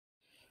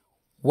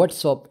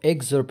What's up,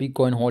 XRP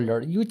coin holder?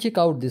 You check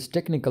out this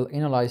technical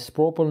analysis,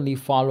 properly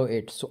follow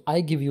it. So I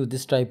give you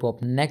this type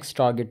of next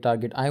target.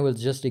 I will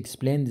just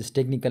explain this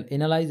technical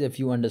analysis. If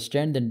you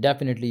understand, then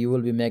definitely you will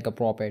be make a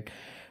profit.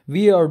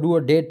 We are do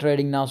a day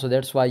trading now, so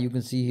that's why you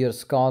can see here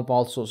scalp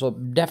also. So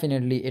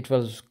definitely it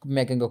was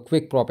making a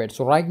quick profit.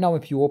 So right now,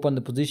 if you open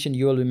the position,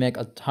 you will be make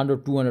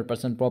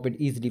 100-200% profit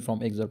easily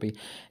from XRP.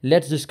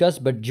 Let's discuss,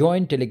 but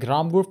join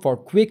Telegram group for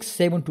quick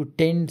 7 to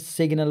 10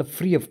 signal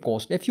free of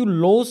cost. If you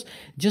lose,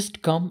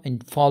 just come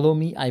and follow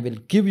me. I will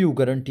give you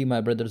guarantee, my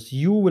brothers,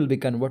 you will be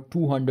convert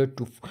 200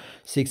 to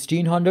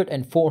 1600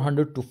 and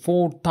 400 to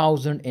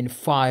 4000 in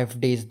 5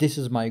 days. This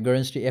is my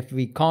guarantee. If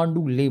we can't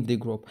do, leave the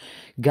group.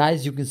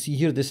 Guys, you can see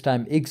here this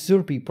time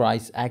XRP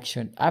price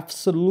action.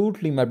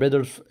 Absolutely, my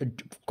brothers,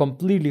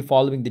 completely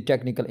following the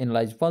technical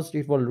analysis. First,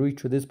 it will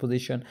reach to this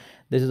position.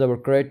 This is our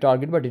correct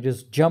target, but it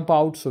is jump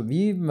out. So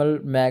we will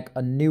make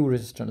a new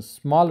resistance,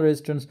 small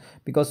resistance,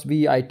 because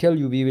I tell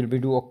you, we will be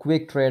do a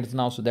quick trades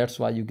now. So that's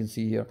why you can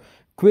see here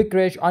quick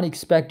crash,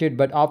 unexpected,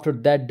 but after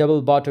that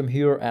double bottom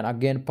here and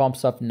again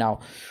pumps up. Now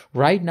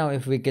right now,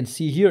 if we can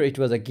see here, it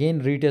was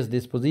again retest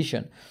this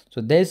position.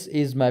 So this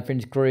is, my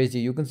friends, crazy.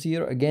 You can see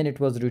here again it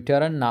was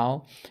return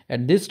now,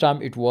 and this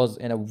time it was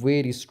in a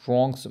very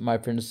strong, my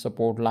friends,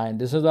 support line.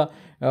 This is a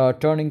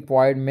turning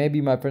point maybe,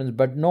 my friends,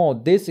 but no,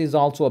 this is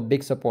also a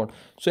big support.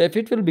 So if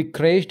it will be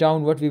crash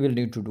down, what we will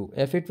need to do,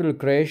 if it will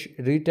crash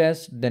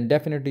retest, then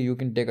definitely you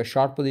can take a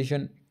short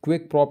position,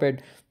 quick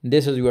profit.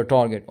 This is your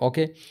target.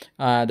 Okay,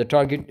 the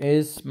target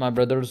is, my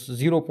brothers,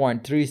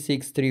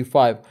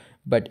 0.3635.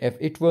 but if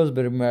it was,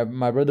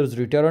 my brothers,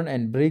 return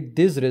and break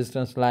this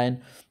resistance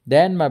line,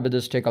 then my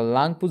brothers take a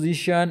long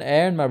position,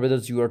 and my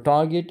brothers, your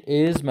target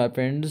is, my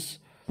friends,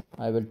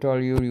 I will tell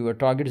you, your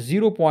target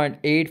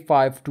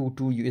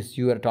 0.8522 is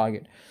your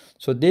target.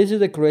 So this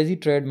is a crazy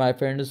trade, my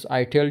friends,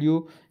 I tell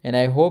you, and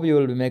I hope you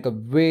will make a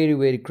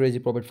very crazy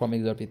profit from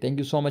XRP. Thank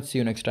you so much. See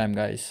you next time,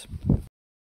 guys.